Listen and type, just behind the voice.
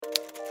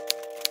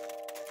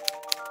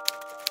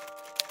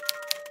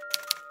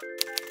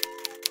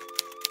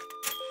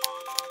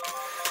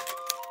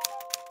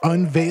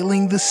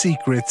unveiling the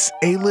secrets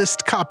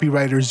A-list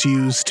copywriters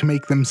use to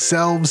make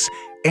themselves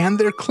and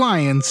their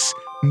clients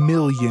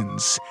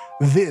millions.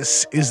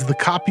 This is the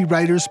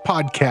Copywriters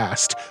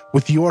Podcast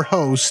with your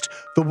host,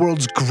 the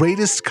world's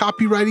greatest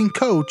copywriting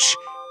coach,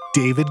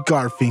 David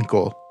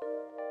Garfinkel.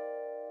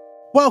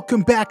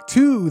 Welcome back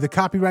to the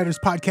Copywriters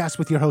Podcast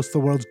with your host, the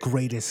world's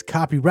greatest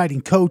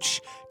copywriting coach,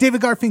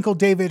 David Garfinkel.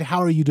 David,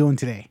 how are you doing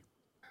today?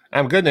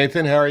 I'm good,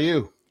 Nathan. How are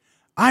you?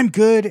 I'm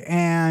good,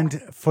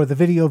 and for the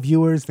video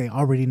viewers, they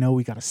already know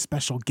we got a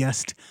special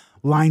guest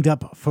lined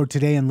up for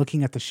today. And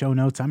looking at the show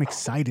notes, I'm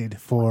excited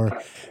for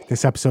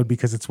this episode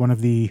because it's one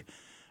of the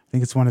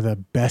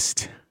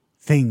best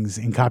things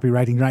in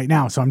copywriting right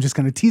now. So I'm just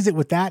going to tease it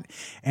with that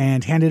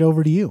and hand it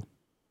over to you.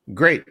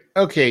 Great.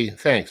 Okay,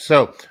 thanks.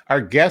 So our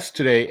guest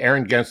today,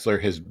 Aaron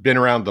Gentzler, has been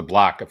around the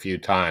block a few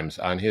times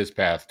on his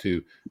path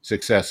to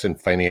success in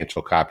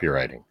financial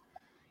copywriting.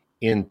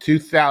 In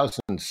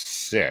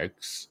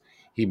 2006,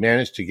 he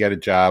managed to get a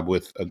job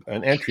with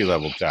an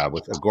entry-level job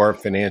with Agora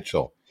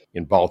Financial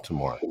in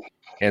Baltimore.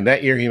 And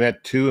that year he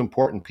met two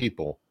important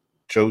people,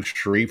 Joe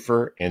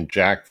Schriefer and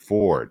Jack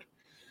Ford.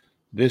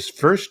 This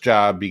first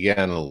job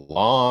began a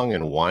long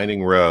and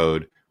winding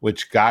road,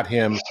 which got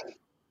him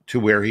to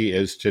where he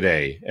is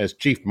today as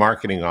Chief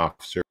Marketing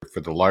Officer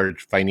for the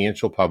large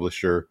financial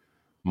publisher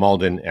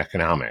Malden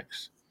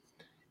Economics.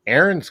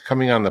 Aaron's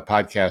coming on the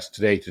podcast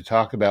today to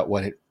talk about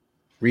what it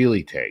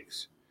really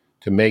takes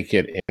to make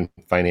it in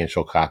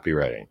financial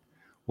copywriting.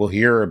 We'll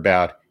hear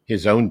about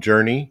his own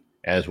journey,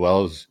 as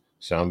well as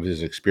some of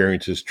his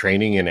experiences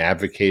training and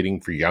advocating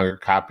for younger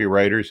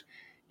copywriters,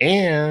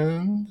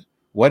 and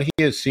what he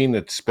has seen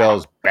that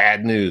spells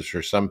bad news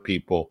for some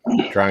people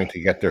trying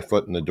to get their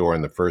foot in the door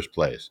in the first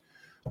place.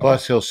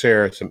 Plus, he'll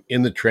share some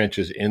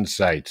in-the-trenches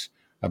insights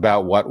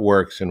about what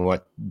works and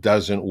what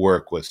doesn't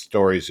work with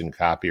stories in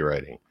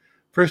copywriting.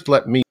 First,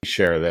 let me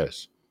share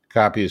this.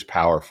 Copy is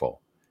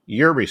powerful.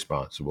 You're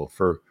responsible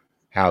for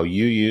how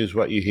you use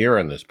what you hear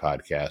on this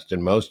podcast,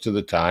 and most of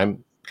the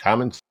time,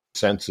 common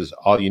sense is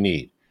all you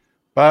need.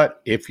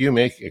 But if you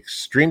make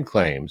extreme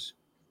claims,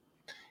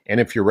 and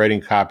if you're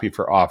writing copy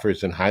for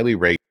offers in highly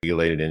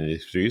regulated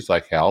industries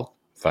like health,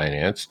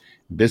 finance,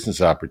 business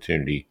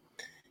opportunity,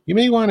 you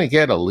may want to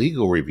get a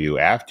legal review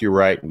after you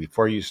write and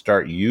before you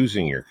start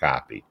using your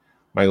copy.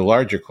 My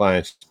larger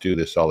clients do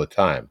this all the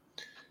time.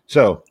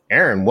 So,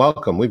 Aaron,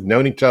 welcome. We've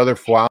known each other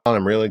for a while, and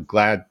I'm really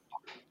glad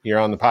you're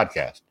on the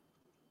podcast.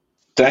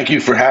 Thank you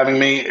for having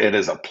me. It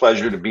is a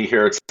pleasure to be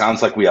here. It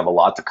sounds like we have a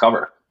lot to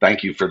cover.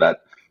 Thank you for that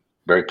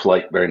very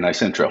polite, very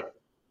nice intro.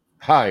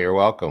 Hi, you're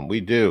welcome.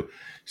 We do.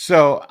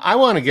 So I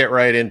want to get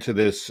right into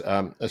this,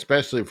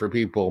 especially for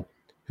people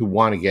who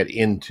want to get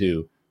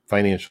into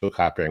financial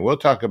copywriting. We'll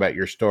talk about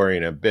your story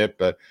in a bit,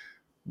 but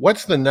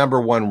what's the number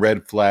one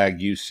red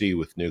flag you see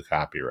with new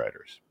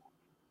copywriters?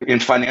 In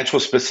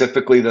financial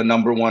specifically, the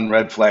number one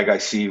red flag I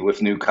see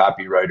with new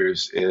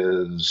copywriters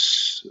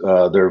is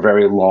they're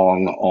very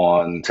long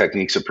on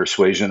techniques of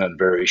persuasion and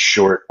very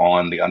short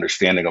on the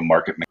understanding of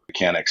market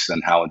mechanics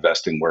and how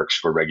investing works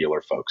for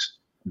regular folks.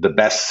 The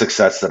best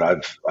success that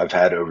I've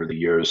had over the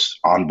years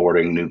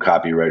onboarding new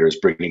copywriters,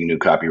 bringing new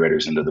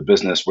copywriters into the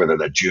business, whether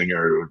they're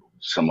junior or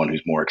someone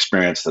who's more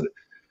experienced that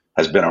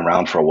has been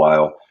around for a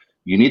while,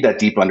 you need that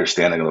deep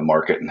understanding of the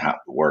market and how it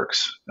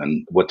works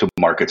and what do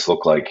markets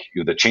look like.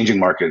 The changing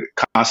market,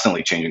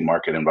 constantly changing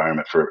market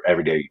environment for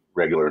everyday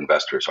regular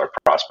investors, our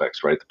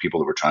prospects, right? The people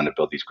that we're trying to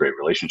build these great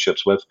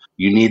relationships with.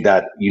 You need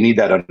that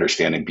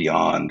understanding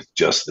beyond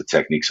just the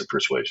techniques of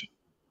persuasion.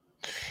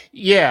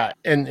 Yeah,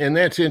 and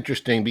that's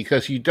interesting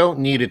because you don't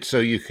need it so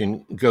you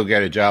can go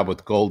get a job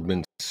with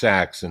Goldman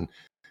Sachs and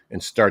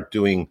start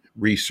doing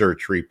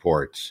research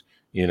reports,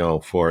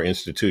 for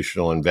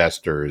institutional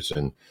investors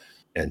and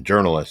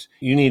journalists.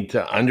 You need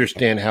to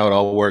understand how it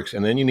all works,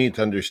 and then you need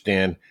to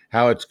understand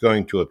how it's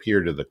going to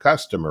appear to the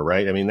customer,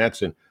 right? I mean,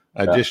 that's an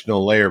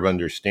additional layer of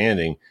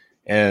understanding.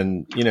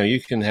 And,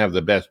 you can have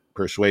the best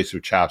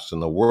persuasive chops in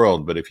the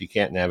world, but if you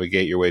can't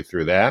navigate your way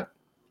through that,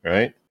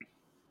 right?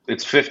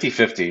 It's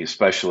 50-50,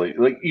 especially.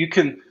 Like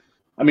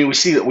we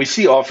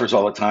see offers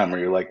all the time where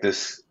you're like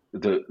this,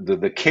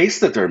 the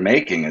case that they're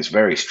making is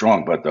very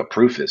strong, but the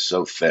proof is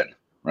so thin.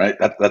 Right.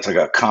 That's like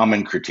a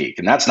common critique.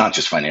 And that's not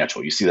just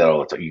financial. You see that all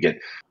the time. You get,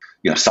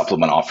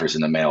 supplement offers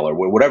in the mail or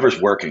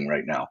whatever's working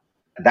right now.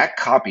 That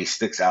copy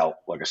sticks out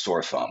like a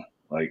sore thumb.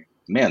 Like,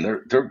 man,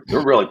 they're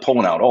really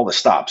pulling out all the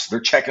stops. They're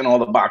checking all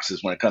the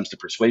boxes when it comes to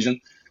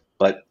persuasion.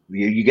 But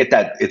you get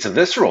that. It's a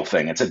visceral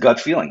thing. It's a gut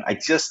feeling. I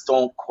just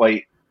don't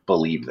quite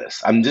believe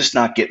this. I'm just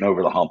not getting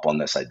over the hump on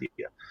this idea.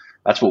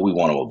 That's what we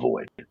want to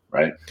avoid.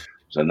 Right.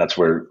 So that's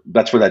where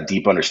that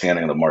deep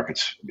understanding of the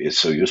markets is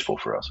so useful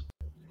for us.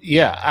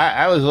 Yeah,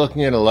 I was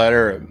looking at a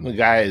letter. The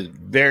guy is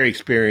very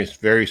experienced,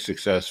 very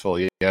successful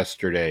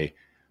yesterday,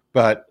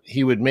 but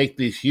he would make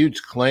these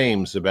huge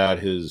claims about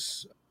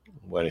his,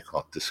 what do you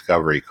call it,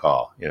 discovery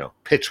call,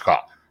 pitch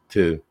call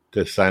to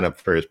sign up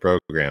for his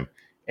program.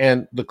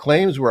 And the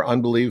claims were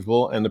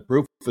unbelievable and the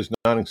proof was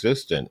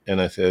non-existent.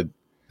 And I said,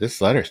 this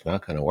letter's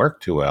not going to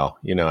work too well.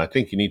 I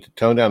think you need to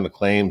tone down the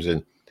claims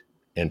and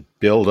and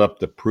build up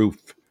the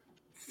proof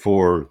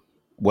for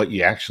what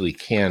you actually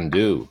can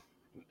do.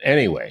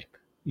 Anyway,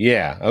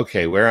 yeah,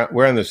 okay,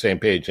 we're on the same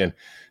page. And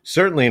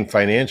certainly in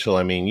financial,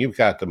 I mean, you've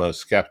got the most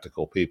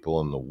skeptical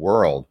people in the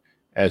world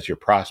as your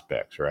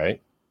prospects,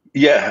 right?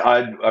 Yeah,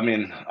 I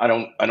mean, I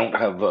don't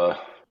have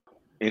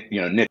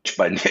niche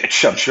by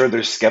niche. I'm sure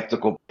there's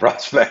skeptical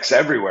prospects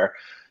everywhere.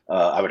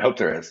 I would hope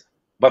there is.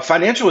 But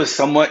financial is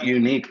somewhat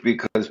unique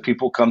because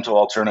people come to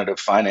alternative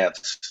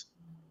finance,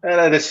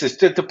 and it's just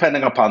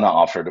depending upon the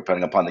offer,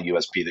 depending upon the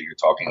USP that you're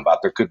talking about.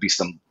 There could be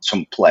some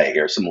play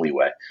here, some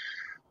leeway.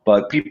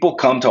 But people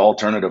come to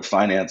alternative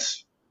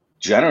finance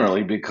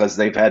generally because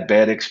they've had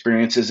bad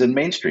experiences in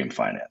mainstream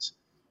finance.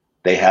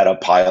 They had a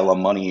pile of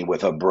money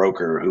with a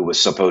broker who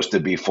was supposed to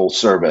be full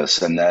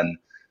service, and then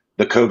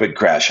the COVID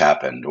crash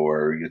happened,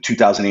 or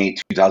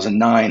 2008,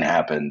 2009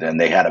 happened, and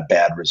they had a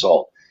bad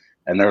result.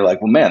 And they're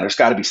like, well, man, there's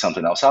got to be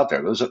something else out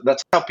there.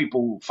 That's how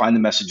people find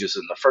the messages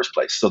in the first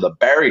place. So the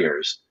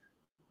barriers,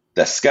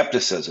 the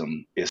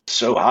skepticism is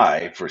so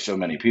high for so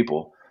many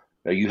people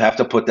that you have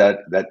to put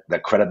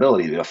that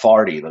credibility, the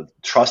authority, the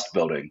trust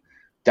building,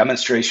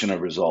 demonstration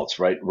of results,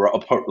 right?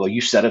 Like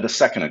you said it a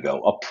second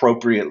ago,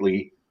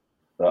 appropriately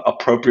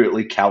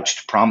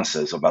couched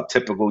promises about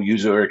typical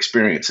user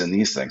experience in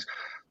these things.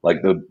 Like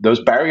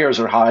those barriers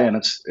are high, and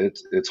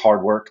it's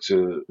hard work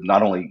to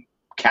not only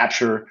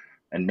capture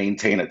and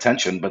maintain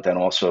attention, but then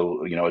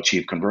also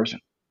achieve conversion.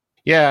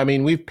 Yeah, I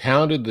mean, we've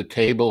pounded the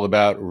table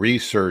about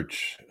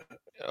research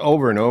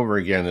over and over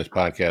again in this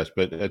podcast,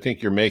 but I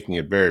think you're making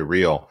it very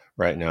real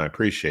right now. I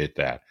appreciate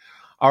that.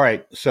 All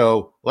right,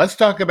 so let's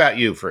talk about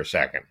you for a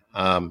second,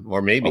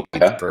 or maybe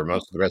for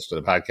most of the rest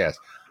of the podcast.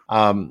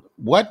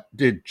 What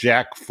did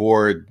Jack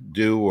Ford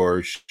do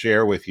or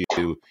share with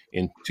you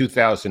in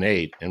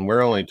 2008? And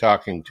we're only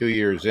talking 2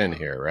 years in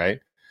here, right?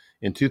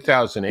 In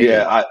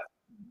 2008,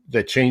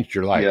 that changed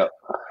your life.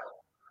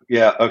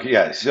 Yeah. Okay.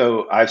 Yeah.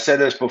 So I've said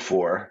this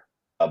before,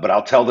 but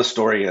I'll tell the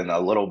story in a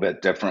little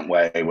bit different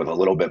way with a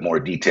little bit more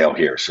detail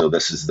here. So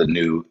this is the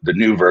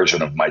new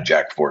version of my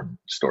Jack Ford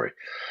story.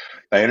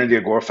 I entered the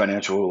Agora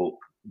Financial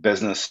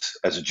business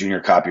as a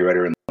junior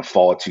copywriter in the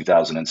fall of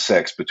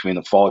 2006. Between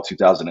the fall of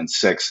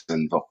 2006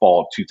 and the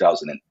fall of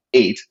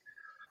 2008,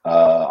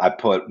 I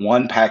put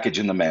one package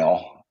in the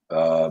mail,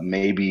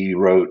 maybe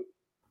wrote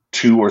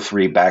 2 or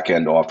 3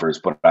 back-end offers,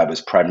 but I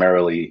was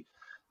primarily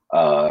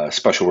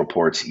special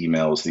reports,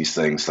 emails, these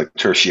things like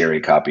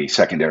tertiary copy,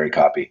 secondary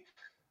copy.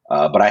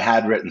 But I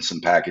had written some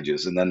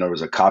packages, and then there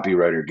was a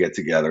copywriter get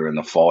together in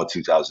the fall of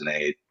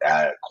 2008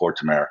 at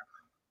Courtemer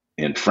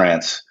in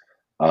France.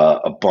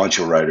 A bunch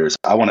of writers.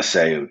 I want to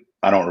say,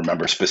 I don't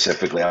remember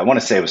specifically. I want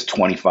to say it was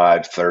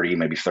 25, 30,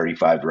 maybe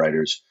 35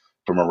 writers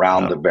from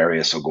around the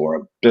various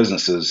Agora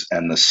businesses.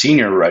 And the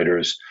senior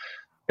writers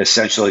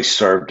essentially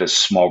served as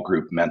small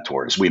group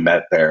mentors. We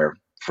met there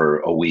for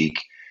a week,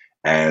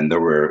 and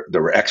there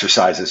were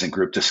exercises and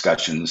group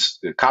discussions,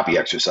 copy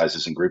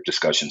exercises and group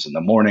discussions in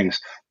the mornings.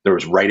 There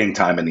was writing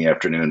time in the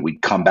afternoon.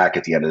 We'd come back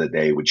at the end of the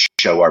day. We'd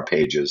show our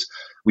pages.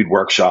 We'd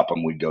workshop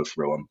them. We'd go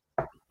through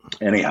them.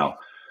 Anyhow,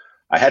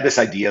 I had this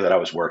idea that I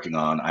was working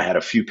on. I had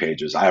a few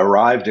pages. I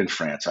arrived in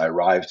France. I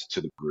arrived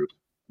to the group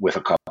with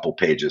a couple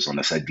pages on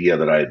this idea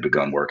that I had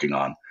begun working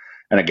on.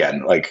 And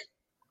again, like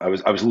I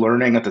was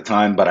learning at the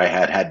time, but I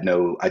had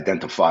no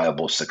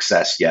identifiable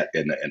success yet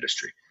in the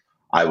industry.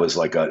 I was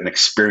like an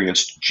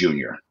experienced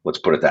junior. Let's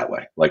put it that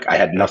way. Like I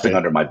had nothing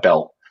under my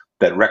belt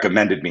that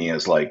recommended me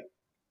as like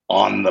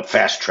on the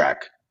fast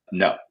track.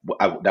 No,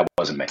 that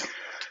wasn't me.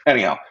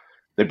 Anyhow,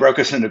 they broke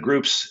us into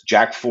groups.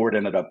 Jack Ford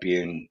ended up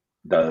being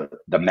the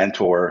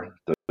mentor,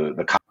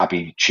 the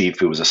copy chief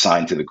who was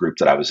assigned to the group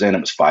that I was in. It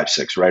was 5,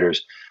 6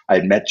 writers. I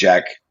had met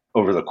Jack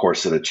over the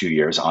course of the 2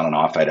 years on and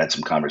off. I'd had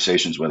some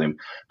conversations with him,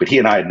 but he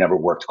and I had never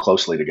worked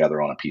closely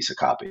together on a piece of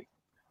copy.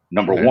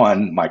 Number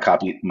one, my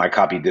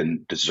copy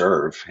didn't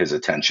deserve his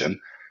attention.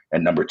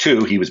 And number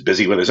two, he was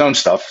busy with his own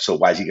stuff. So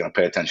why is he going to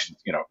pay attention?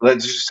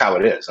 That's just how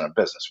it is in a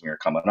business when you're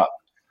coming up.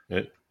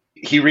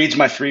 He reads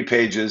my 3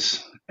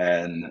 pages,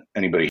 and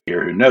anybody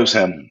here who knows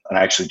him, and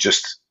I actually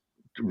just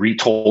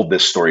retold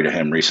this story to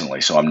him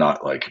recently, so I'm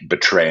not like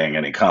betraying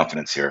any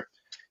confidence here.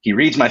 He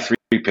reads my 3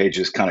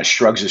 pages, kind of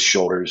shrugs his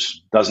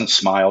shoulders, doesn't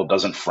smile,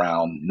 doesn't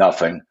frown,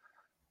 nothing,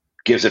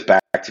 gives it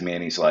back to me,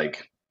 and he's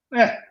like,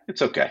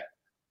 it's okay.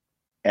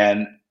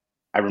 And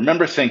I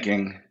remember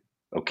thinking,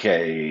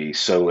 okay,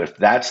 so if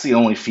that's the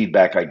only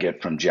feedback I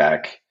get from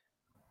Jack,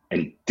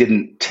 and he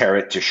didn't tear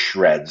it to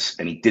shreds,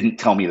 and he didn't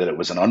tell me that it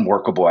was an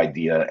unworkable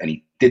idea, and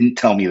he didn't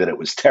tell me that it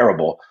was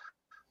terrible,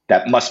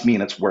 that must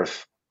mean it's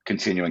worth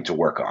continuing to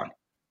work on.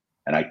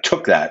 And I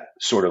took that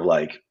sort of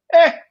like,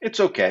 it's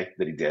okay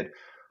that he did.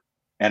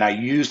 And I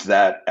used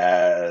that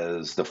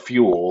as the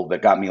fuel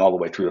that got me all the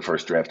way through the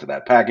first draft of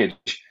that package.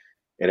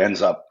 It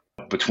ends up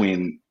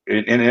between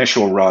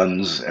initial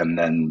runs and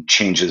then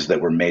changes that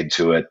were made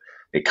to it.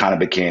 It kind of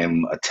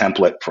became a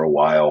template for a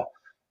while,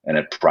 and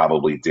it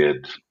probably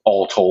did,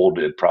 all told,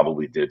 it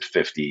probably did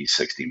 50,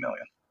 60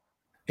 million.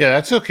 Yeah,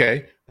 that's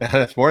okay.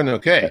 That's more than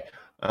okay.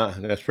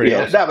 That's pretty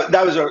Yeah, awesome.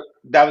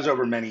 that was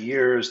over many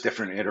years,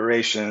 different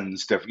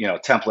iterations, different,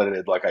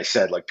 templated. Like I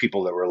said, like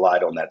people that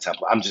relied on that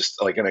template. I'm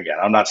just like, and again,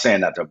 I'm not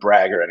saying that to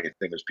brag or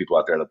anything. There's people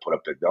out there that put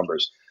up big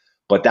numbers,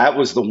 but that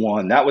was the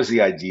one. That was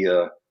the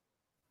idea.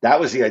 That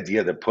was the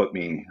idea that put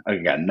me,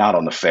 again, not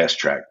on the fast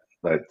track.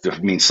 Like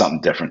it means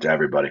something different to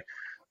everybody,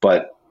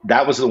 but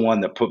that was the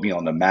one that put me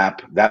on the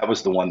map. That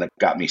was the one that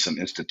got me some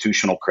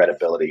institutional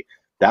credibility.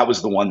 That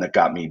was the one that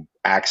got me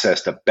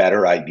access to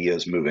better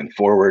ideas moving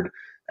forward.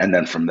 And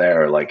then from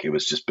there, like it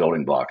was just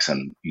building blocks,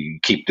 and you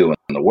keep doing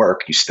the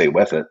work, you stay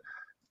with it.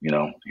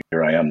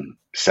 Here I am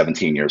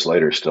 17 years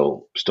later,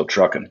 still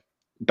trucking.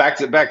 Back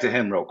to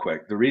him real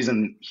quick. The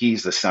reason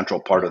he's the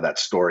central part of that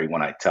story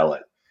when I tell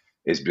it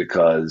is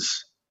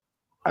because,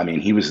 I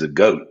mean, he was the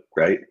GOAT,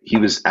 right? He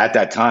was at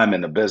that time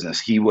in the business.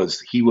 He was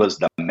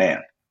the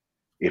man.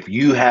 If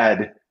you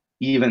had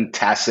even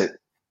tacit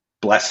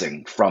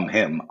blessing from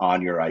him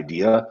on your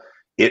idea,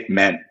 it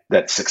meant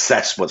that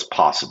success was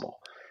possible.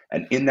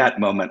 And in that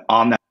moment,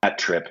 on that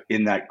trip,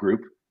 in that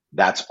group,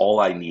 that's all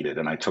I needed.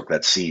 And I took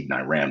that seed and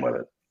I ran with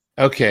it.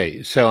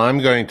 Okay, so I'm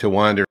going to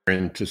wander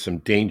into some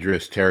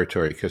dangerous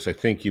territory because I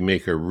think you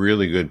make a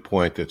really good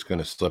point that's going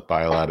to slip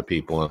by a lot of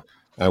people. And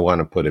I want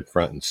to put it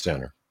front and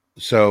center.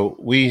 So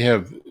we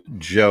have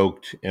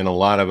joked, and a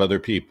lot of other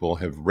people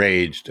have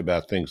raged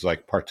about things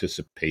like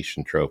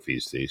participation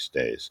trophies these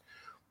days,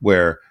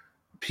 where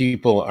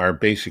people are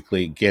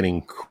basically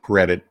getting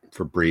credit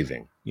for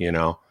breathing,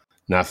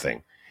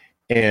 nothing.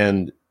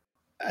 And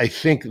I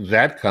think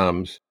that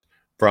comes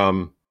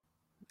from,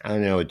 I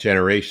don't know, a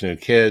generation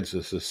of kids,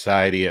 a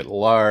society at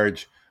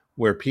large,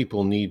 where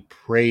people need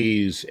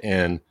praise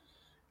and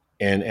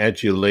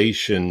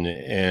adulation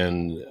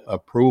and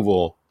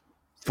approval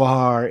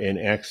far in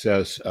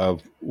excess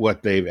of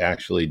what they've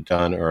actually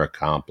done or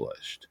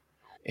accomplished.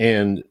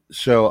 And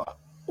so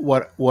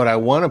what I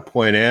want to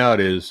point out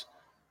is,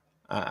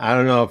 I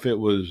don't know if it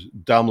was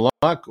dumb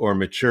luck or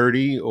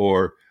maturity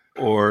or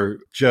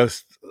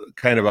just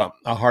kind of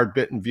a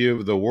hard-bitten view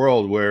of the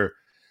world where,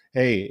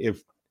 hey,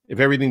 if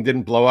everything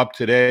didn't blow up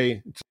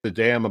today, it's the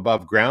day I'm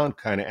above ground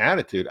kind of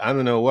attitude. I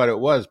don't know what it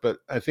was, but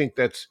I think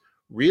that's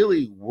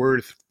really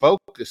worth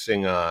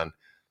focusing on,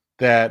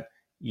 that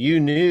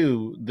you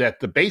knew that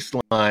the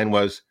baseline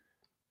was,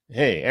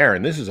 hey,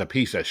 Aaron, this is a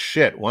piece of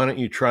shit. Why don't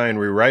you try and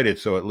rewrite it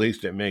so at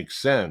least it makes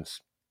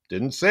sense?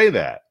 Didn't say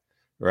that,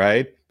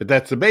 right? But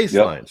that's the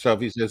baseline. Yep. So if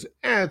he says,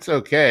 it's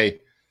okay,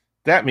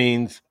 that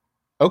means,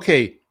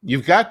 okay,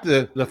 you've got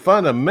the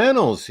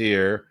fundamentals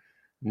here.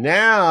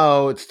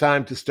 Now it's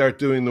time to start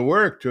doing the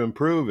work to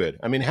improve it.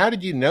 I mean, how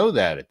did you know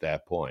that at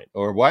that point?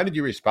 Or why did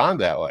you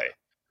respond that way?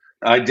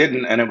 I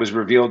didn't, and it was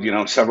revealed,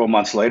 several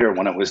months later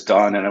when it was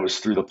done and it was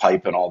through the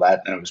pipe and all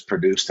that, and it was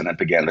produced and it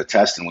began to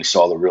test, and we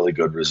saw the really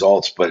good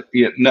results. But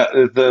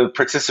the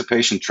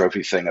participation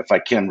trophy thing, if I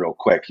can, real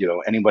quick,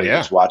 anybody Yeah.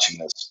 who's watching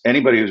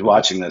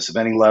this, of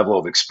any level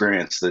of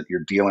experience that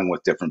you're dealing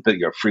with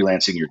you're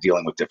freelancing, you're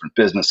dealing with different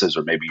businesses,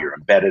 or maybe you're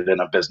embedded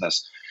in a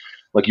business,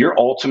 like your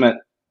ultimate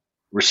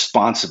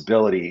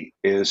responsibility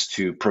is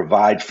to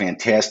provide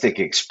fantastic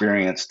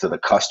experience to the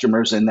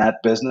customers in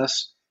that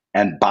business,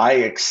 and by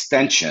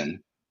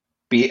extension,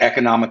 be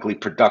economically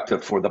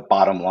productive for the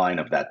bottom line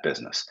of that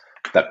business.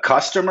 The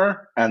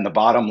customer and the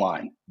bottom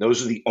line,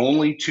 those are the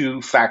only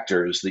two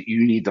factors that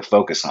you need to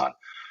focus on.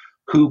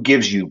 Who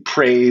gives you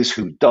praise,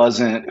 who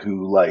doesn't,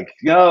 who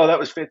that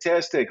was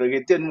fantastic,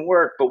 it didn't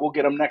work, but we'll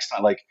get them next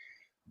time.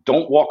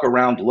 Don't walk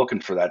around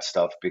looking for that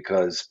stuff,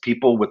 because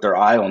people with their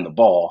eye on the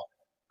ball,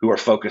 who are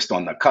focused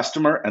on the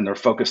customer and they're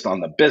focused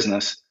on the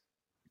business,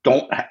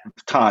 don't have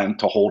time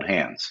to hold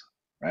hands,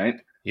 right?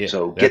 Yeah,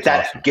 So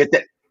awesome.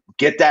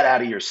 get that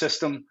out of your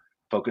system.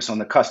 Focus on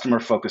the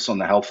customer, focus on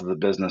the health of the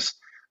business.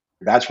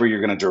 That's where you're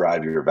going to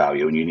derive your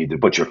value, and you need to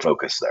put your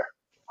focus there.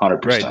 Right.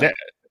 100%.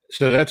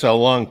 So that's a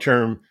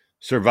long-term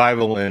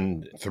survival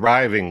and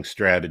thriving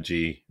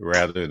strategy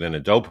rather than a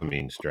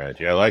dopamine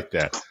strategy. I like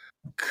that.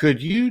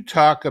 Could you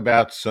talk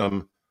about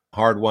some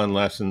hard-won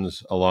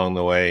lessons along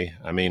the way?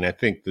 I mean, I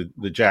think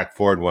the Jack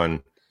Ford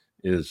one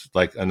is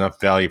like enough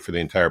value for the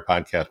entire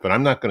podcast, but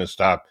I'm not going to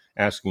stop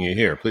asking you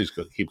here. Please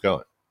keep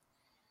going.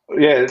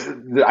 Yeah,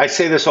 I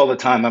say this all the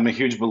time. I'm a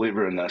huge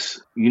believer in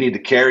this. You need to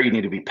care. You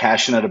need to be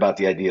passionate about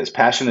the ideas.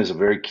 Passion is a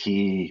very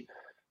key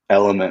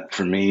element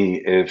for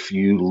me. If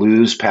you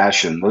lose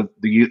passion,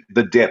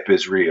 the dip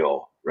is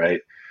real,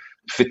 right?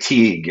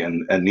 Fatigue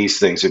and these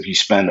things. If you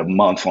spend a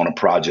month on a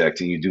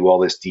project and you do all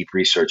this deep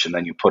research and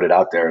then you put it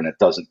out there and it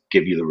doesn't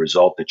give you the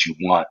result that you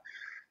want,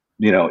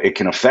 it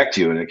can affect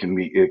you, and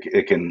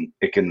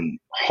it can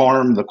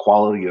harm the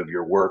quality of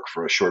your work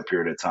for a short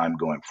period of time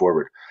going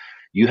forward.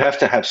 You have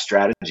to have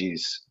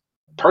strategies,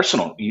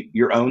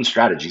 your own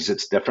strategies.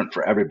 It's different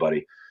for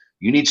everybody.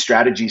 You need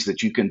strategies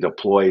that you can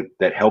deploy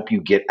that help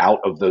you get out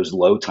of those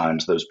low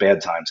times, those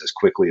bad times, as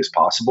quickly as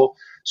possible,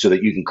 so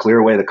that you can clear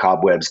away the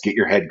cobwebs, get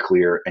your head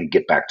clear, and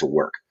get back to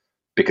work.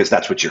 Because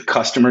that's what your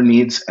customer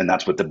needs, and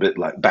that's what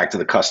back to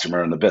the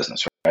customer and the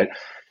business, right?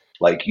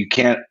 You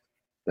can't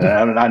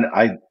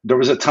And there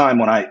was a time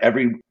when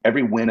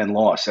every win and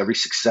loss, every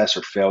success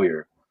or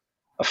failure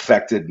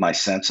affected my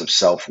sense of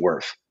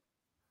self-worth.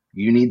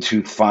 You need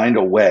to find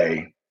a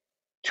way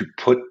to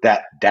put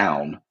that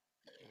down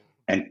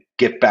and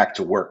get back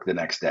to work the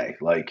next day.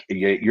 Like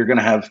you're going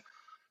to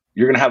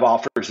have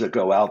offers that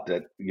go out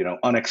that,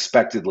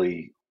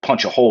 unexpectedly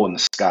punch a hole in the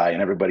sky,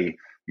 and everybody,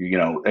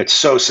 it's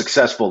so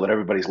successful that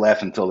everybody's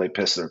laughing until they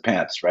piss their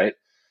pants, right?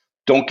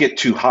 Don't get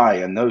too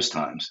high in those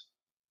times,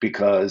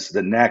 because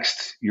the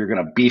next you're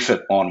going to beef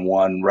it on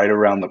one right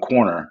around the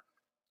corner,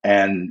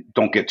 and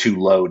don't get too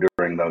low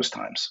during those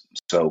times.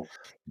 So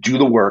do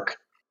the work,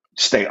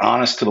 stay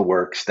honest to the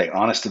work, stay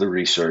honest to the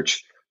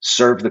research,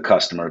 serve the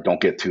customer,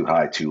 don't get too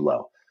high, too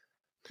low.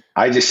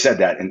 I just said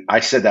that, and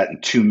I said that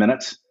in 2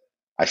 minutes.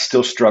 I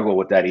still struggle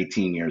with that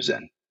 18 years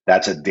in.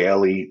 That's a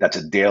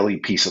daily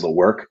piece of the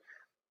work.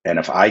 And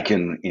if I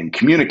can, in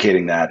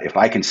communicating that, if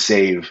I can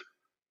save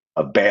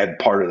a bad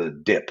part of the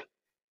dip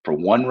for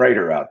one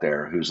writer out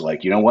there who's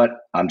like, you know what,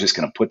 I'm just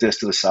going to put this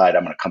to the side.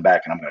 I'm going to come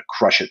back and I'm going to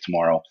crush it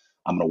tomorrow.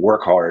 I'm going to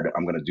work hard.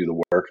 I'm going to do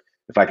the work.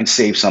 If I can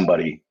save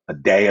somebody a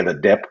day of the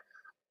dip,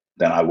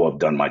 then I will have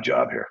done my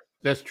job here.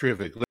 That's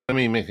terrific. Let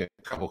me make a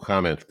couple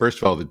comments. First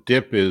of all, The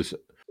Dip is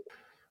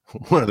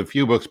one of the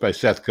few books by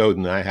Seth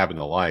Godin I happen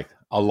to like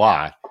a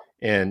lot.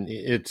 And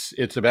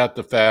it's about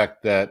the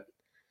fact that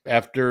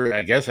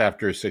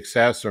after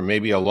success, or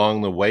maybe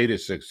along the way to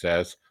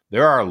success,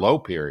 there are low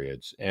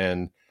periods,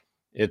 and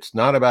it's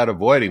not about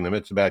avoiding them.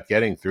 It's about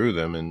getting through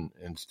them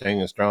and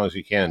staying as strong as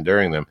you can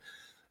during them.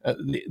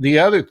 The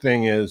other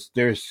thing is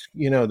there's,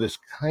 this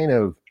kind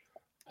of,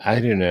 I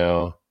don't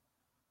know,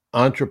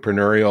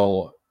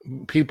 entrepreneurial,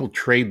 people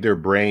trade their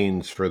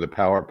brains for the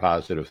power of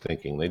positive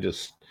thinking.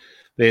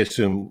 They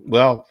assume,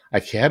 well, I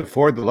can't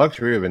afford the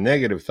luxury of a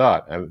negative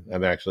thought.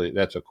 I'm actually,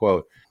 that's a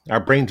quote. Our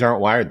brains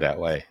aren't wired that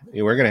way.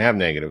 We're going to have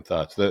negative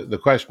thoughts. The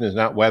question is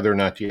not whether or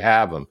not you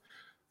have them.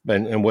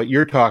 And what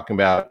you're talking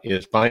about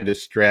is find a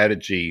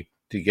strategy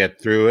to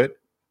get through it,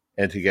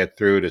 and to get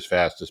through it as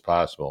fast as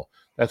possible.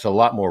 That's a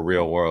lot more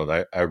real world.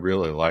 I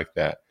really like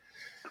that.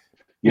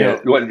 Yeah.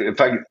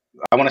 If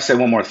I want to say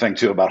one more thing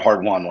too about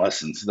hard-won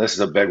lessons. This is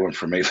a big one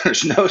for me.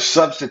 There's no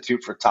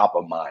substitute for top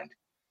of mind,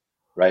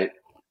 right?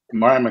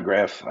 Marion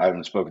McGrath, I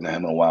haven't spoken to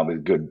him in a while,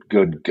 but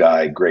good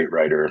guy, great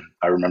writer.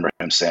 I remember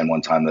him saying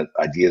one time that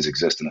ideas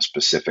exist in a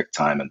specific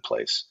time and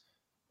place,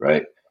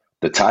 right?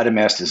 The tide of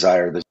mass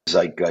desire, the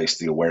zeitgeist,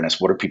 the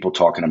awareness. What are people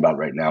talking about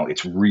right now?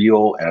 It's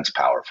real and it's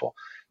powerful.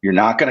 You're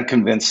not going to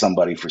convince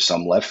somebody for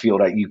some left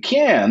field. You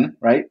can,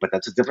 right? But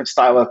that's a different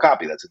style of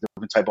copy. That's a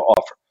different type of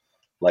offer.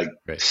 Like,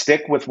 right.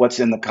 Stick with what's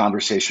in the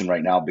conversation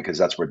right now, because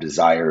that's where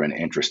desire and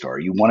interest are.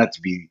 You want it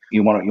to be,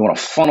 you want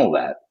to funnel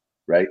that,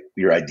 right?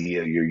 Your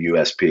idea, your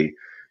USP.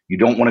 You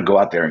don't want to go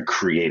out there and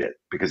create it,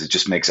 because it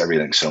just makes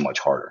everything so much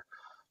harder.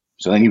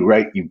 So then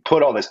you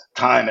put all this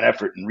time and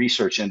effort and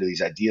research into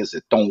these ideas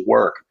that don't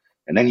work.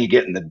 And then you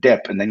get in the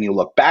dip, and then you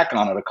look back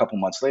on it a couple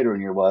months later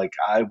and you're like,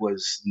 I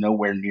was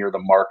nowhere near the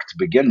mark to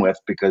begin with,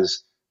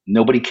 because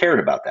nobody cared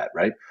about that,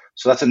 right?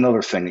 So that's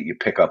another thing that you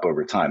pick up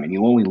over time, and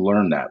you only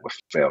learn that with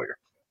failure.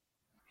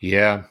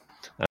 Yeah,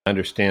 I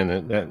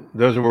understand that.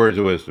 Those are words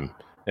of wisdom.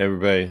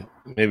 Everybody,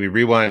 maybe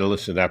rewind and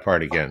listen to that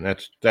part again.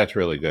 That's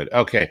really good.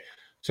 Okay,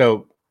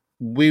 so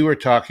we were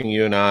talking,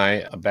 you and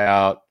I,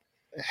 about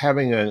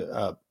having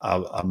a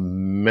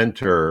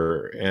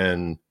mentor,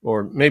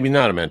 or maybe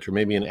not a mentor,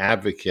 maybe an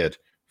advocate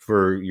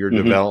for your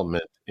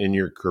development in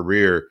your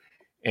career,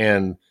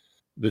 and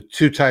the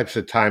two types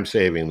of time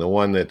saving: the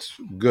one that's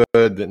good,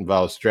 that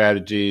involves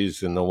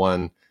strategies, and the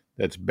one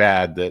that's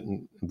bad, that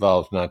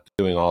involves not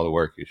doing all the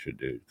work you should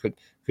do.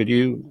 Could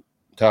you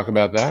talk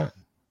about that?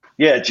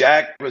 Yeah,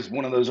 Jack was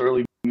one of those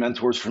early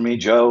mentors for me.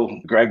 Joe,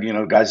 Greg,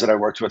 guys that I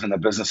worked with in the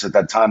business at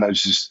that time. I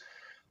was just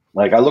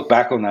like, I look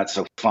back on that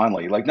so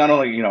fondly. Like, not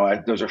only,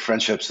 those are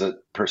friendships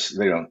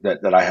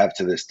that I have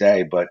to this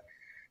day, but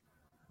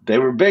they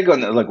were big on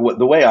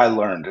the way I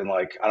learned. And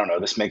I don't know,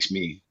 this makes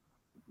me,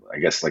 I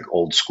guess,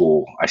 old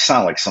school. I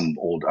sound like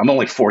I'm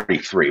only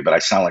 43, but I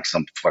sound like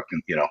some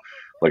fucking,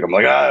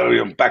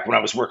 I'm back when I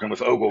was working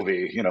with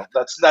Ogilvy.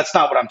 That's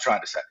not what I'm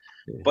trying to say.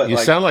 But you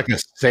sound like a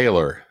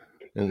sailor.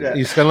 Yeah.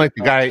 You sound like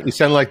the guy. You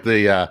sound like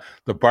the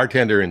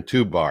bartender in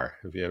Tube Bar.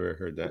 Have you ever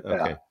heard that?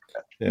 Okay.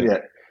 Yeah.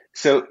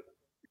 So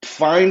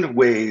find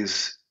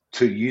ways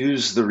to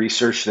use the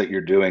research that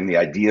you're doing, the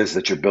ideas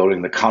that you're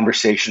building, the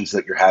conversations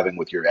that you're having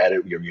with your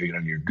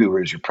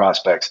gurus, your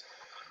prospects.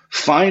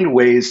 Find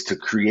ways to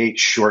create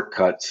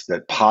shortcuts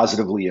that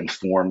positively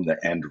inform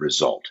the end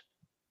result.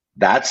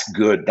 That's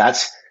good.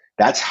 That's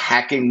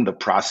hacking the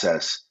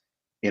process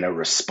in a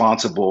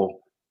responsible,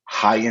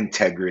 high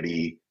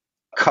integrity,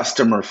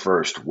 customer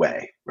first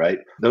way, right?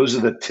 Those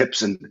are the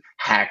tips and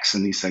hacks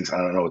and these things. I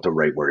don't know what the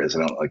right word is. I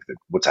don't like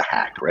what's a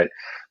hack, right?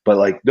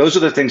 But those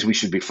are the things we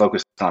should be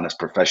focused on as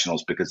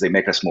professionals, because they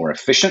make us more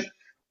efficient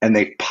and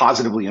they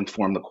positively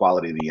inform the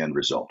quality of the end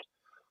result.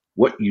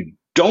 What you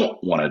don't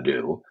want to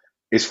do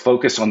is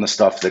focus on the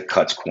stuff that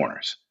cuts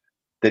corners,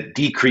 that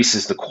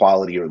decreases the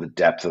quality or the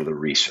depth of the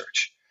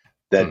research.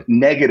 that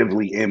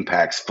negatively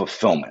impacts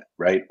fulfillment,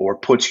 right? Or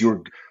puts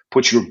your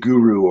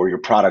guru or your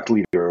product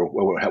leader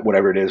or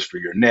whatever it is for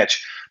your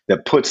niche,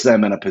 that puts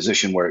them in a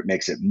position where it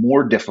makes it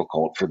more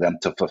difficult for them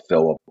to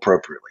fulfill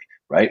appropriately,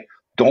 right?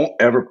 Don't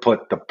ever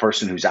put the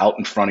person who's out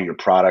in front of your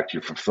product,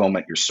 your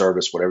fulfillment, your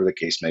service, whatever the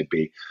case may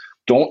be,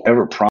 don't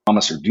ever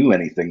promise or do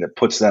anything that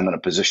puts them in a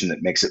position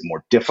that makes it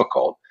more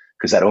difficult,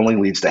 because that only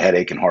leads to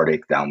headache and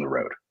heartache down the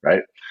road,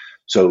 right?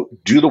 So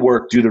do the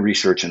work, do the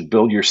research, and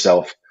build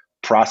yourself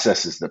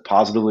processes that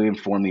positively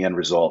inform the end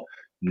result.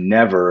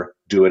 Never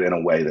do it in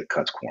a way that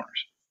cuts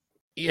corners.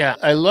 Yeah,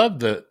 I love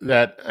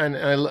that, and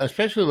I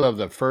especially love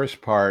the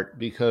first part,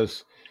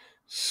 because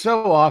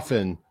so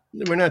often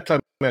we're not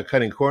talking about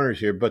cutting corners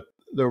here, but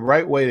the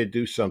right way to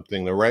do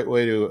something, the right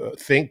way to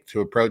think,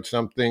 to approach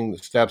something, the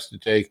steps to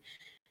take,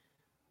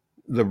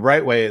 the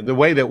right way, the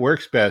way that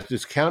works best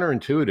is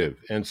counterintuitive.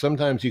 And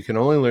sometimes you can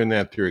only learn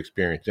that through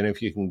experience. And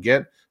if you can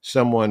get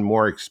someone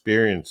more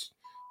experienced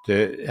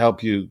to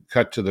help you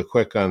cut to the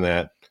quick on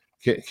that,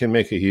 can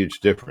make a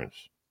huge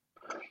difference.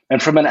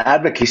 And from an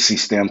advocacy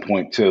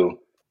standpoint too,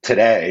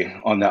 today,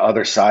 on the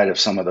other side of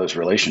some of those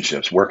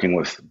relationships, working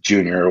with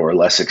junior or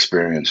less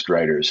experienced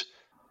writers,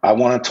 I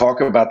want to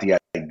talk about the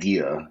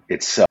idea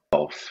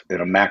itself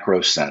in a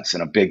macro sense,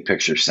 in a big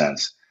picture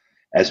sense,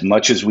 as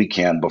much as we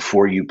can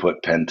before you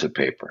put pen to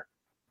paper,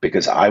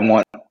 because I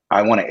want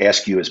to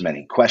ask you as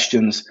many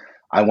questions.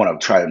 I want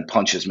to try and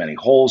punch as many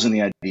holes in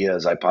the idea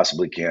as I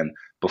possibly can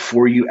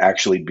before you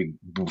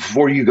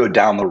before you go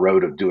down the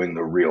road of doing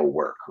the real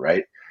work,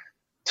 right?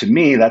 To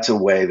me, that's a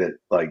way that,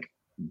 like,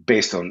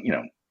 based on,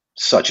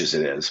 such as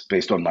it is,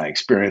 based on my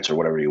experience or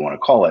whatever you want to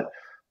call it,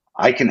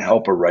 I can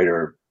help a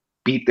writer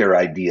beat their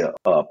idea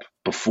up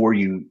before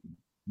you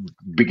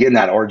begin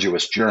that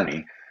arduous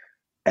journey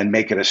and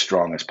make it as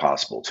strong as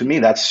possible. To me,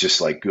 that's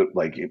just like good.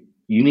 Like,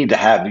 you need to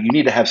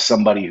have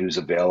somebody who's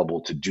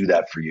available to do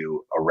that for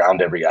you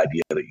around every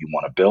idea that you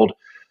want to build,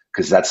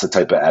 because that's the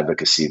type of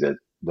advocacy that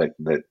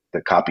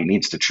the copy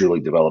needs to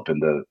truly develop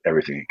into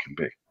everything it can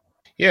be.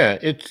 Yeah,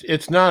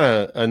 it's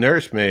not a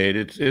nursemaid.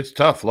 It's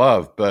tough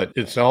love, but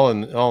it's all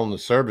in the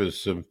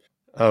service of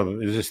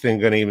is this thing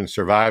going to even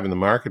survive in the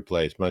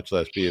marketplace, much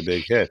less be a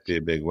big hit, be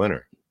a big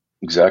winner.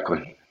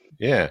 Exactly.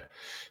 Yeah.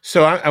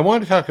 So I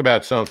want to talk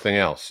about something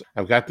else.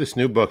 I've got this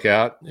new book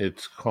out.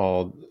 It's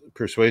called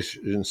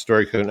Persuasion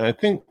Story Code. And I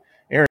think,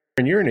 Aaron,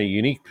 you're in a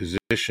unique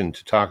position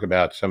to talk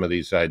about some of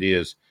these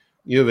ideas.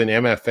 You have an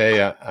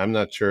MFA. I'm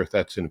not sure if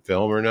that's in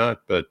film or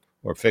not,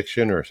 or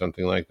fiction or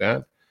something like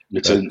that.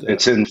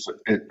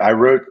 I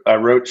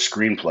wrote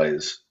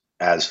screenplays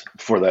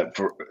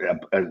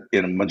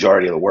in a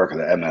majority of the work of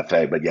the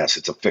MFA, but yes,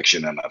 it's a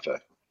fiction MFA.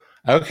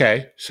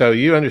 Okay. So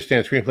you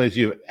understand screenplays.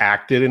 You've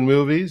acted in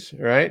movies,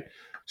 right?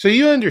 So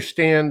you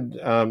understand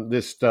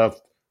this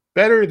stuff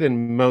better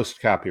than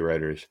most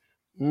copywriters.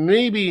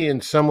 Maybe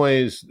in some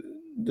ways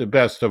the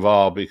best of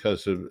all,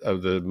 because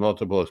of the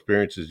multiple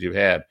experiences you've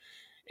had.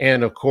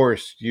 And of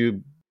course,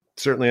 you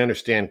certainly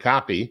understand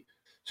copy.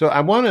 So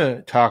I want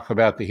to talk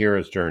about the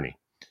hero's journey,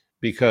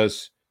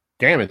 because,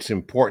 damn, it's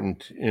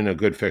important in a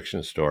good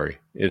fiction story.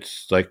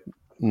 It's like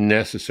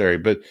necessary.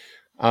 But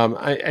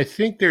I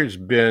think there's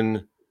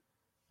been,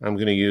 I'm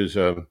going to use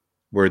a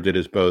word that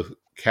is both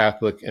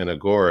Catholic and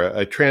agora,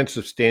 a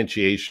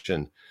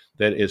transubstantiation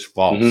that is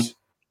false. Mm-hmm.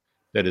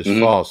 That is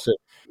false.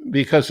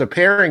 Because a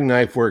paring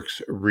knife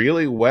works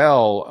really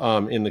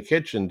well in the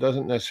kitchen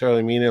doesn't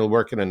necessarily mean it'll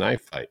work in a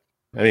knife fight.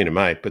 I mean, it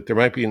might, but there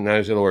might be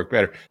knives that'll work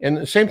better. And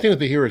the same thing with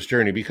the hero's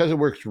journey. Because it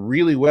works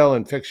really well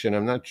in fiction,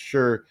 I'm not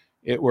sure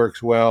it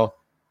works well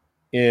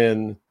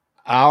in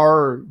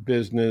our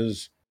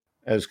business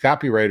as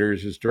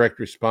copywriters, as direct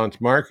response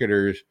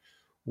marketers,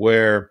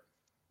 where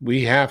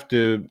we have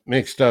to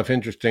make stuff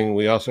interesting.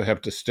 We also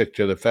have to stick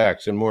to the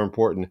facts. And more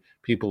important,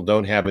 people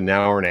don't have an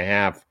hour and a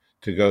half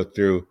to go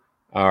through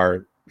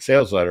our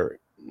sales letter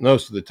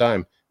most of the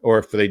time. Or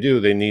if they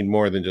do, they need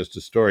more than just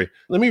a story.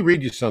 Let me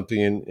read you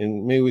something,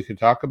 and maybe we could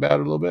talk about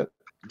it a little bit.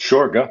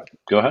 Sure, go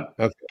ahead.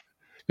 Okay.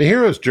 The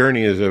hero's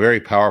journey is a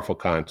very powerful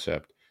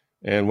concept.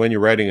 And when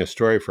you're writing a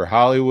story for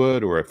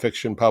Hollywood or a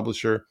fiction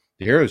publisher,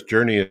 the hero's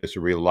journey is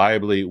a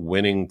reliably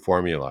winning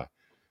formula.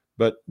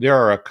 But there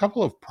are a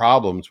couple of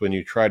problems when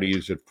you try to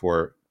use it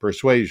for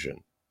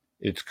persuasion.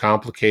 It's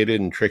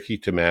complicated and tricky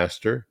to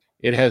master.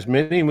 It has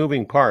many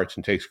moving parts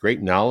and takes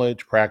great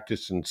knowledge,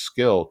 practice, and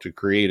skill to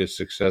create a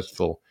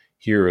successful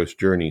hero's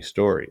journey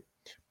story.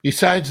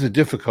 Besides the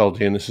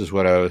difficulty, and this is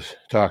what I was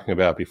talking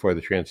about before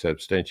the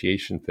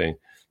transubstantiation thing,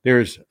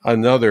 there's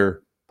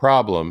another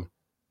problem.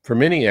 For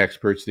many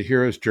experts, the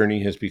hero's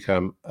journey has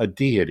become a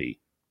deity.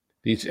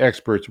 These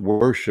experts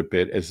worship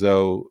it as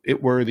though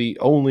it were the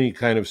only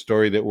kind of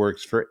story that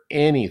works for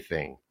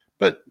anything.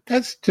 But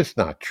that's just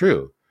not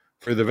true.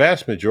 For the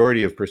vast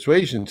majority of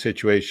persuasion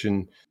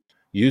situations,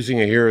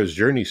 using a hero's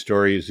journey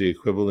story is the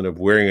equivalent of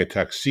wearing a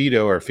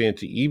tuxedo or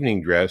fancy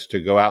evening dress to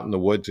go out in the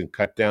woods and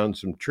cut down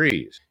some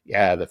trees.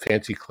 Yeah, the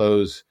fancy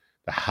clothes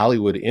the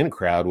Hollywood in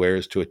crowd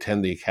wears to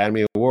attend the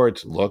Academy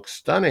Awards look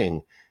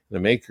stunning. The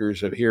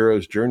makers of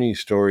hero's journey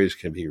stories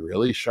can be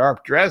really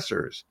sharp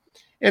dressers.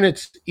 And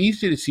it's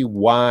easy to see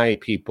why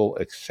people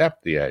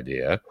accept the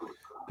idea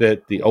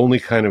that the only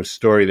kind of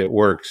story that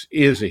works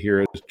is a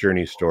hero's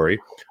journey story.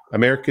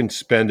 Americans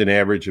spend an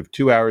average of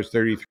 2 hours,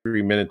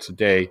 33 minutes a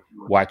day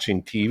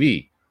watching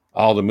TV.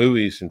 All the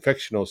movies and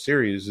fictional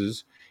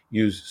series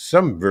use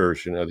some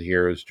version of the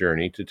hero's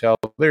journey to tell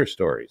their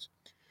stories.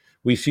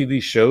 We see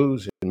these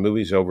shows and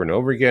movies over and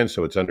over again,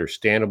 so it's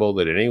understandable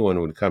that anyone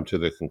would come to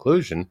the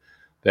conclusion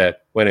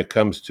that when it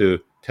comes to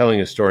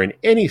telling a story in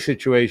any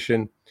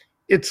situation,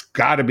 it's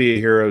got to be a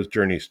hero's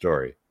journey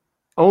story.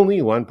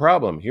 Only one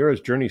problem: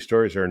 hero's journey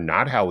stories are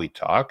not how we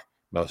talk,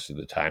 most of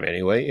the time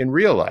anyway, in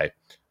real life,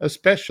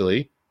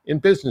 especially in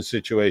business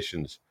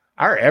situations.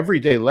 Our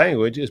everyday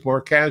language is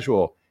more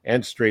casual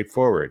and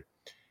straightforward.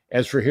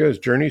 As for hero's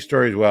journey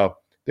stories, well,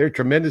 they're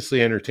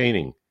tremendously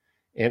entertaining.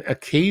 And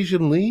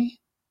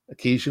occasionally,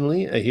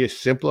 a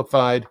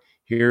simplified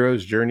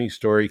hero's journey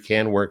story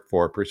can work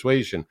for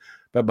persuasion.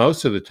 But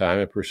most of the time,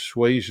 a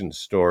persuasion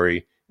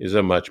story is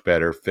a much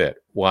better fit.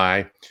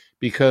 Why?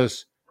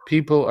 Because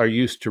people are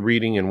used to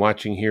reading and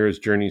watching hero's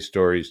journey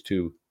stories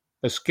to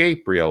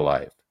escape real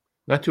life,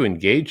 not to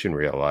engage in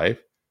real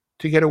life,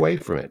 to get away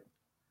from it.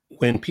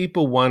 When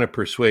people want to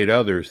persuade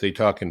others, they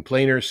talk in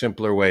plainer,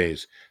 simpler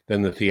ways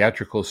than the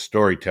theatrical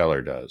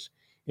storyteller does.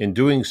 In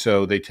doing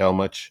so, they tell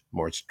much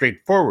more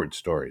straightforward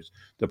stories.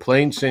 The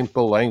plain,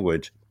 simple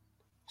language,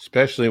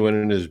 especially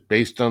when it is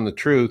based on the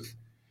truth,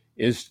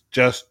 is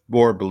just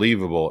more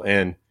believable.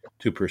 And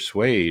to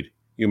persuade,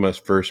 you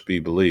must first be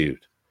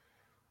believed.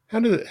 How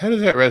does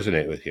that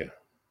resonate with you?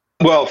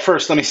 Well,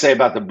 first, let me say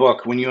about the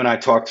book. When you and I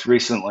talked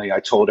recently, I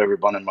told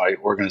everyone in my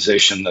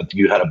organization that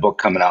you had a book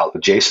coming out.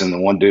 Jason, the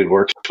one dude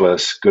works with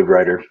us, good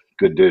writer,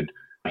 good dude.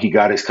 He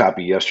got his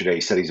copy yesterday.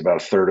 He said he's about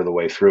a third of the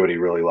way through it. He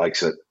really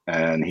likes it.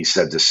 And he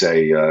said to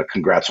say,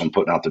 congrats on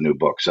putting out the new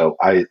book. So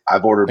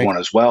I've ordered Thank one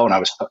as well. And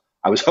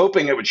I was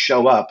hoping it would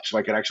show up so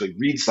I could actually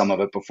read some of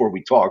it before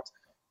we talked.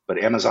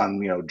 But Amazon,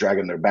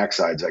 dragging their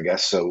backsides, I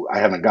guess. So I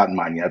haven't gotten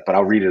mine yet, but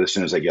I'll read it as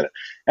soon as I get it.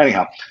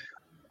 Anyhow,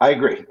 I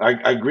agree.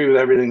 I agree with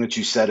everything that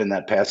you said in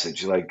that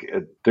passage. Like,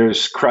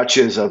 there's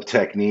crutches of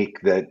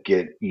technique that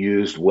get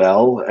used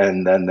well,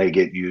 and then they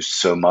get used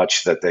so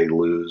much that they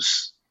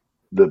lose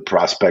the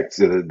prospect,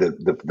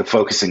 the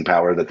focusing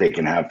power that they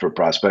can have for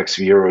prospects.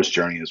 Hero's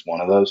journey is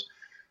one of those.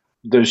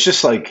 There's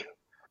just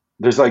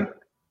there's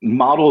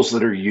models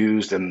that are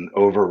used and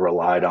over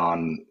relied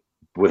on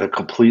with a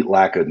complete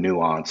lack of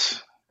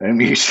nuance. I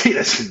mean, you see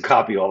this in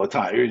copy all the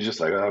time. You're just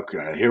like,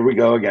 okay, here we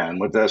go again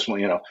with this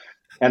one.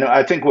 And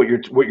I think what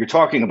you're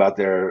talking about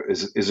there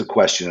is a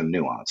question of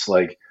nuance.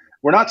 Like,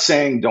 we're not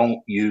saying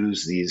don't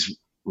use these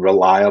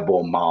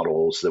reliable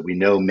models that we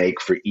know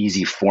make for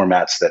easy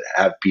formats that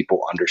have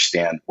people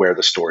understand where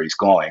the story's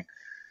going,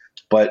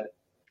 but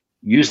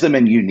use them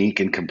in unique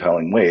and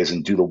compelling ways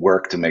and do the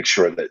work to make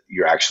sure that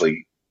you're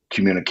actually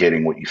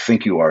communicating what you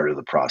think you are to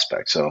the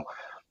prospect. So,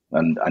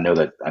 and I know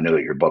that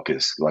your book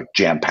is like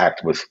jam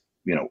packed with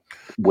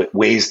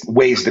ways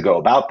to go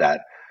about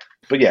that.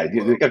 But yeah,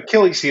 the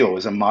Achilles heel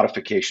is a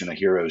modification of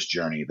hero's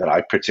journey that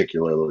I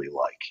particularly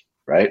like,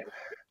 right?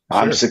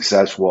 I'm Sure.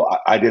 successful.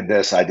 I did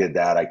this, I did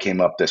that. I came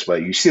up this way.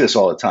 You see this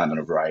all the time in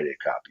a variety of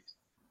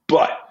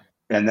copies.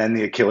 And then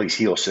the Achilles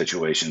heel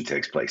situation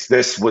takes place.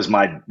 This was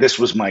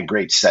my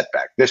great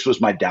setback. This was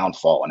my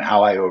downfall and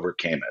how I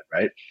overcame it,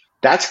 right?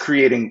 That's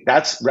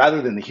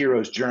rather than the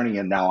hero's journey.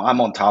 And now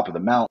I'm on top of the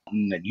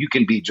mountain and you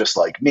can be just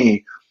like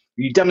me.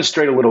 You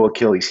demonstrate a little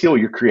Achilles heel.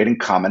 You're creating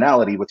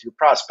commonality with your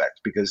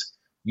prospect because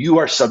you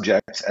are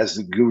subject, as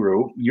the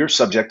guru, you're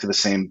subject to the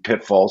same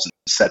pitfalls and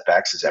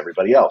setbacks as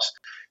everybody else.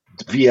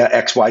 Via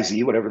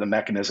XYZ, whatever the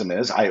mechanism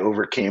is, I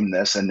overcame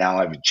this and now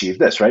I've achieved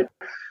this, right?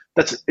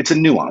 It's a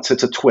nuance,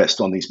 it's a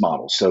twist on these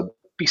models. So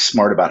be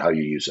smart about how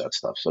you use that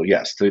stuff. So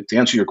yes, to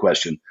answer your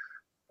question,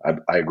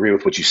 I agree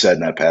with what you said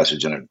in that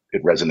passage, and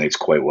it resonates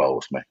quite well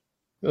with me.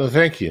 Well,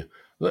 thank you.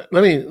 Let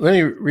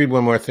me read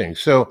one more thing.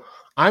 So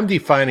I'm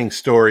defining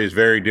stories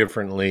very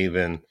differently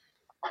than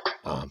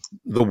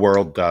the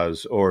world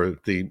does, or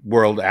the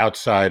world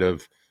outside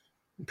of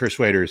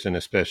persuaders, and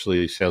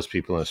especially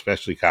salespeople, and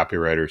especially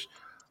copywriters.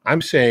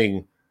 I'm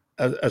saying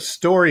a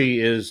story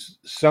is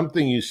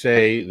something you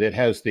say that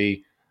has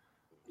the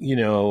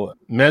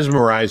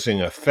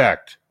mesmerizing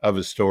effect of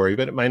a story,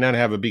 but it might not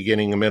have a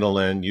beginning, a middle,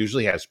 end.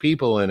 Usually has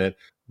people in it,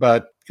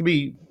 but it could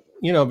be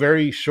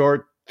very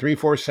short,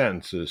 3-4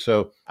 sentences.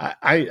 So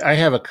I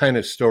have a kind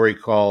of story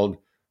called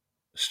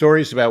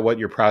stories about what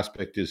your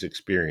prospect is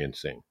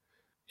experiencing,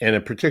 and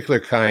a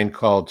particular kind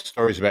called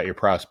stories about your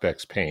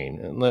prospect's pain.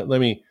 And let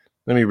me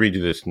read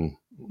you this and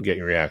get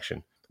your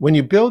reaction. When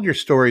you build your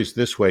stories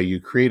this way, you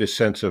create a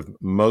sense of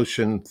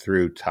motion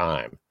through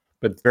time,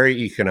 but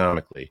very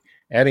economically.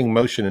 Adding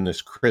motion in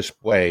this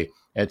crisp way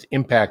adds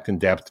impact and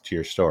depth to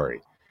your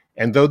story.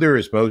 And though there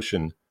is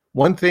motion,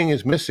 one thing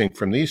is missing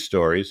from these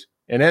stories: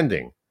 an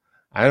ending.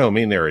 I don't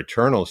mean they're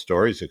eternal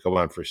stories that go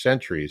on for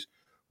centuries.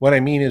 What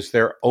I mean is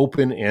they're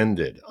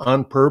open-ended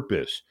on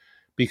purpose,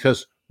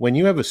 because when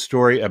you have a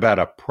story about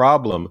a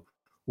problem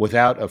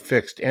without a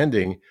fixed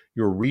ending,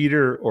 your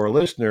reader or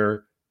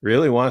listener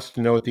really wants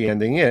to know what the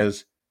ending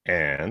is,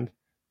 and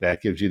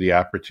that gives you the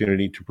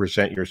opportunity to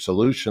present your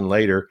solution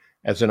later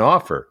as an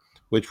offer,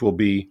 which will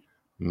be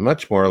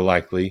much more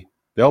likely,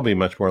 they'll be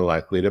much more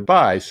likely to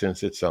buy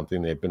since it's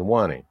something they've been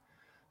wanting.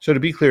 So to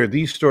be clear,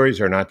 these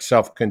stories are not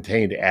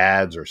self-contained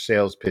ads or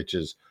sales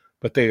pitches,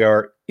 but they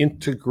are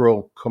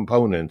integral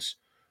components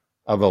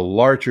of a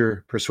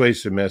larger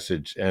persuasive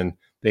message, and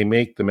they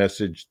make the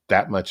message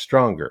that much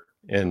stronger.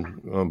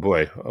 And oh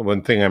boy,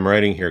 one thing I'm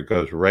writing here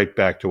goes right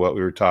back to what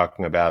we were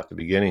talking about at the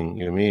beginning,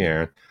 you and me,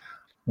 Aaron.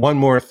 One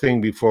more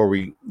thing before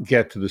we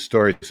get to the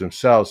stories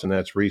themselves, and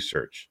that's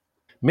research.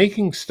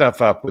 Making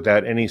stuff up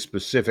without any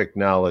specific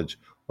knowledge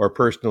or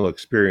personal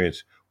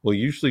experience will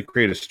usually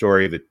create a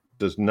story that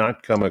does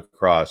not come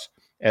across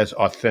as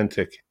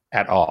authentic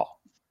at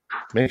all.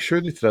 Make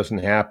sure this doesn't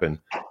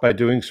happen by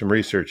doing some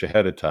research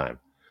ahead of time.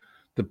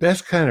 The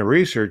best kind of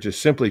research is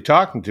simply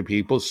talking to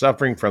people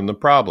suffering from the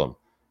problem,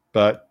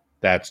 but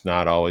that's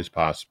not always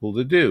possible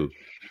to do.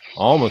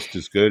 Almost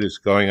as good as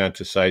going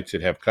onto sites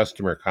that have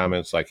customer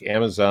comments like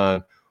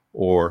Amazon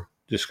or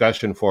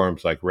discussion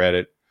forums like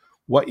Reddit.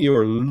 What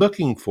you're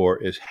looking for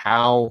is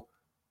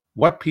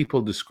what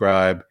people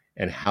describe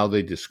and how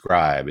they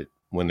describe it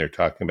when they're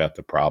talking about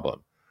the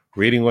problem.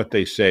 Reading what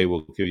they say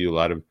will give you a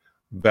lot of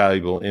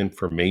valuable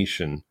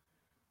information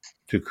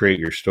to create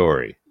your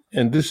story.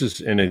 And this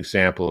is an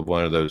example of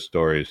one of those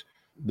stories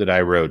that I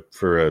wrote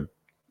for a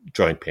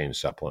joint pain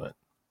supplement.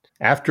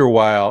 After a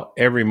while,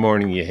 every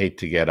morning you hate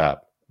to get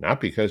up, not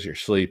because you're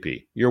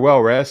sleepy. You're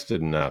well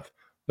rested enough.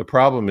 The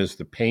problem is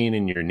the pain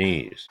in your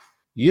knees.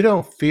 You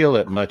don't feel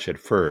it much at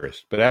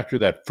first, but after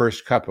that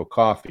first cup of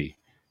coffee,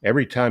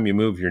 every time you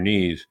move your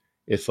knees,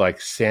 it's like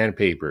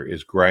sandpaper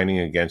is grinding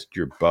against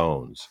your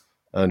bones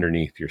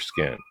underneath your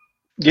skin.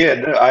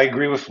 Yeah, I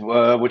agree with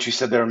what you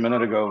said there a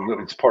minute ago.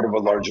 It's part of a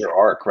larger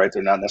arc, right?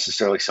 They're not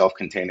necessarily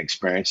self-contained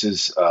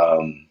experiences.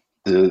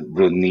 The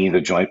knee,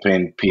 the joint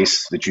pain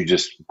piece that you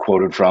just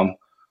quoted from,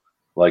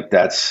 like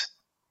that's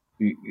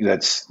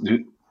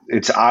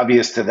it's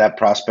obvious to that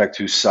prospect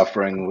who's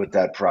suffering with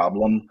that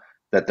problem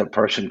that the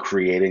person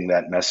creating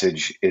that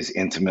message is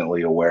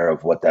intimately aware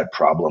of what that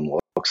problem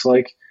looks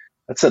like.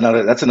 That's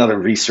another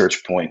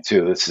research point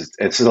too.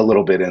 It's a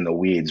little bit in the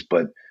weeds,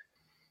 but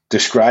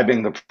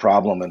describing the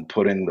problem and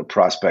putting the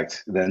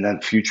prospect, then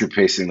future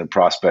pacing the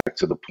prospect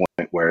to the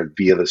point where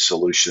via the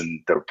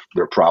solution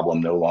their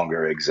problem no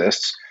longer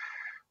exists.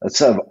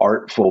 That's an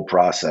artful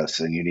process,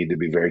 and you need to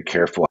be very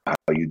careful how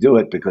you do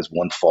it, because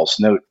one false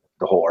note,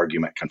 the whole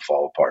argument can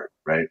fall apart,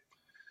 right?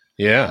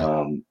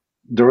 Yeah.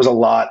 There was a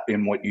lot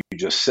in what you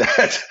just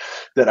said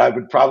that I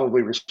would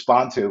probably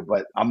respond to,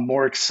 but I'm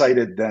more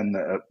excited than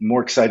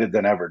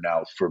ever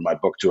now for my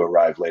book to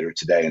arrive later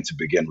today and to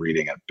begin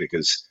reading it,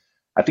 because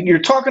I think you're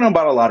talking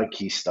about a lot of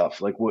key stuff.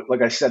 Like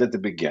I said at the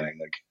beginning,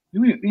 like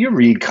you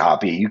read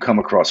copy, you come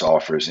across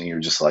offers, and you're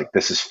just like,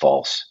 this is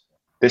false.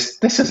 This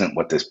isn't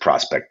what this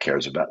prospect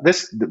cares about. They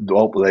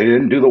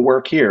didn't do the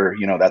work here,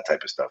 that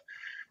type of stuff.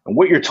 And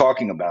what you're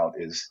talking about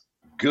is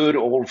good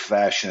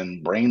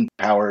old-fashioned brain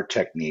power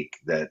technique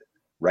that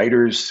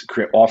writers,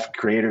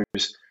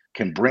 creators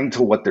can bring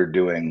to what they're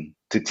doing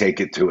to take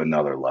it to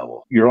another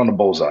level. You're on the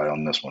bullseye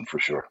on this one for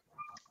sure.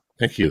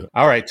 Thank you.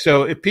 All right.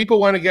 So if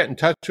people want to get in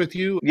touch with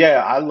you.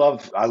 Yeah, I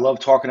love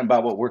talking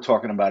about what we're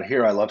talking about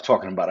here. I love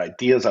talking about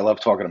ideas. I love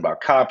talking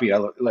about copy. I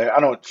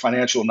don't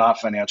financial,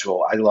 not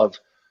financial. I love,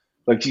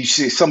 like, you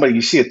see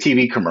a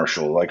TV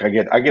commercial. Like I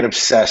get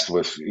obsessed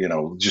with,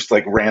 just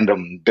like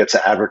random bits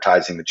of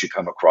advertising that you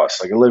come across.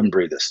 Like I live and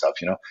breathe this stuff,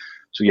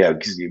 So yeah,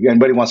 if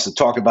anybody wants to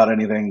talk about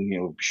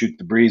anything, shoot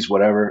the breeze,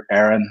 whatever.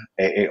 Aaron,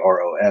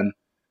 AARON,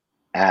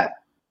 at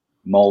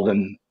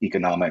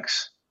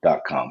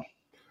MaldenEconomics.com.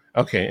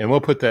 Okay, and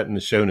we'll put that in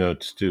the show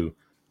notes too.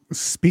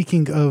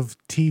 Speaking of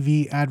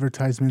TV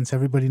advertisements,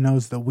 everybody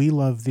knows that we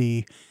love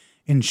the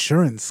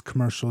insurance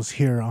commercials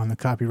here on the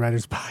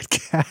Copywriters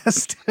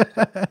Podcast.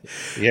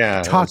 Yeah,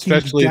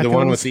 especially the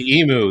one with the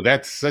emu.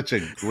 That's such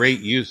a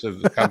great use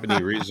of the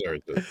company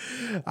resources.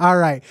 All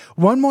right.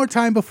 One more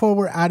time before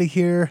we're out of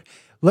here,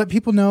 let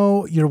people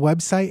know your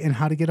website and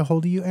how to get a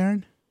hold of you,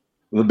 Aaron.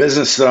 The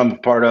business that I'm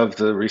part of,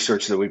 the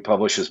research that we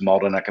publish, is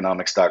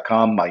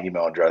MaldenEconomics.com. My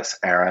email address,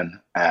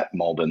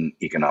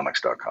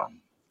 Aaron@MaldenEconomics.com.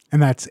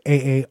 And that's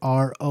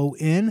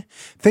AARON.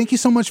 Thank you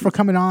so much for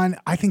coming on.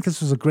 I think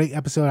this was a great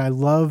episode. I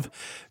love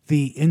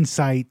the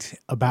insight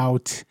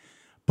about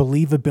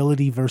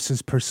believability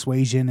versus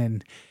persuasion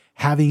and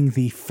having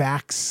the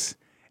facts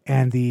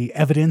and the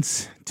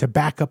evidence to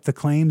back up the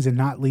claims and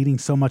not leading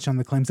so much on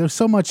the claims. There's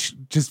so much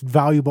just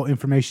valuable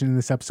information in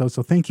this episode.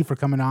 So thank you for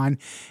coming on,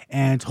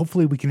 and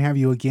hopefully we can have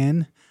you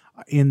again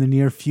in the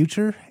near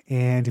future.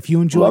 And if you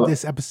enjoyed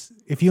this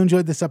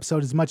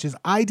episode as much as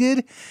I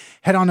did,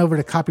 head on over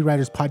to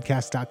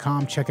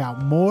copywriterspodcast.com. Check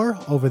out more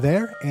over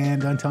there.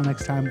 And until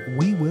next time,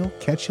 we will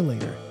catch you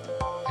later.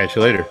 Catch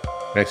you later.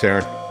 Thanks,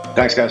 Aaron.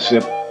 Thanks, guys.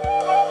 Yep.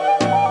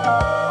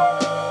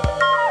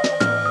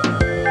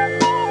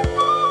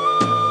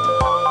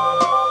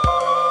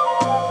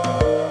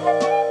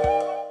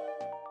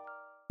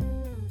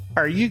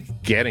 Are you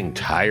getting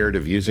tired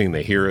of using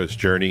the hero's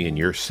journey in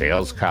your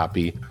sales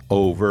copy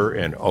over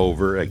and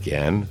over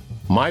again?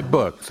 My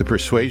book, The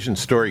Persuasion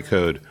Story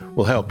Code,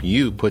 will help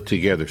you put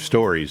together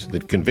stories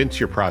that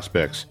convince your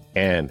prospects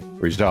and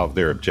resolve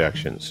their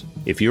objections.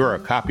 If you are a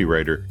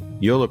copywriter,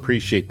 you'll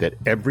appreciate that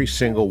every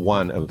single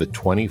one of the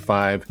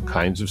 25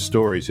 kinds of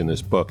stories in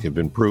this book have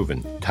been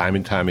proven time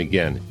and time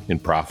again in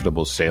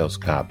profitable sales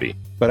copy.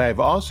 But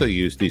I've also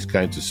used these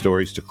kinds of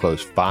stories to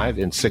close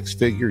 5- and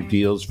 6-figure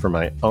deals for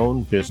my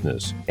own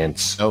business, and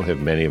so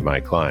have many of my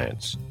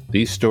clients.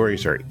 These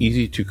stories are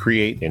easy to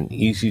create and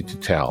easy to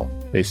tell.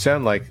 They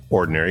sound like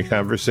ordinary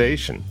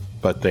conversation,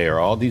 but they are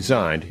all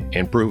designed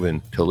and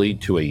proven to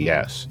lead to a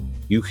yes.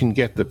 You can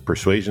get the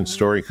Persuasion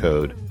Story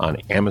Code on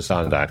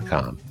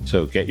Amazon.com,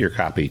 so get your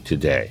copy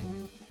today.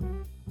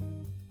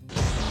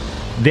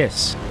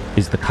 This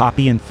is the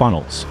Copy and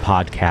Funnels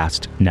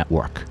Podcast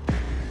Network.